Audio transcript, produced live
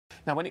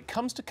Now, when it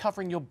comes to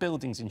covering your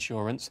buildings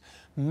insurance,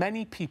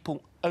 many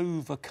people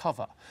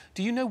overcover.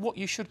 Do you know what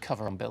you should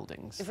cover on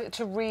buildings? Is it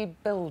to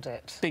rebuild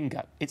it?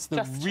 Bingo. It's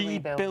the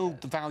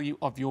rebuild value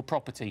of your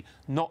property,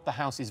 not the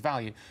house's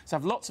value. So I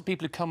have lots of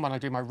people who come when I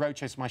do my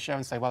roadshows for my show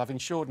and say, well, I've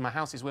insured, my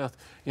house is worth,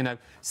 you know,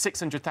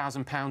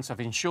 £600,000, so I've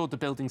insured the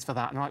buildings for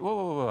that. And I'm like, whoa,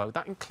 whoa, whoa, whoa,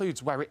 that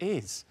includes where it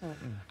is.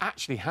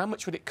 Actually, how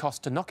much would it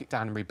cost to knock it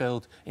down and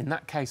rebuild? In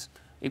that case,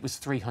 it was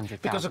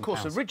 £300,000. Because, of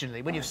course,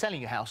 originally, when you're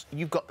selling your house,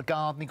 you've got the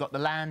garden, you've got the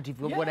land,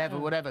 you've got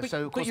whatever.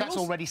 So, of course, that's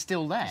already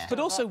still there. But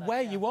also,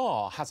 where you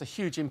are has a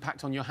huge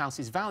impact on your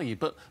house's value.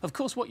 But, of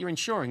course, what you're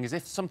insuring is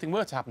if something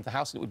were to happen to the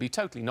house and it would be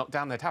totally knocked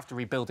down, they'd have to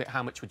rebuild it,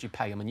 how much would you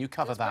pay them? And you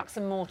cover that. Bricks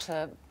and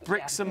mortar.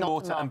 Bricks and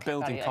mortar and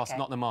building costs,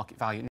 not the market value.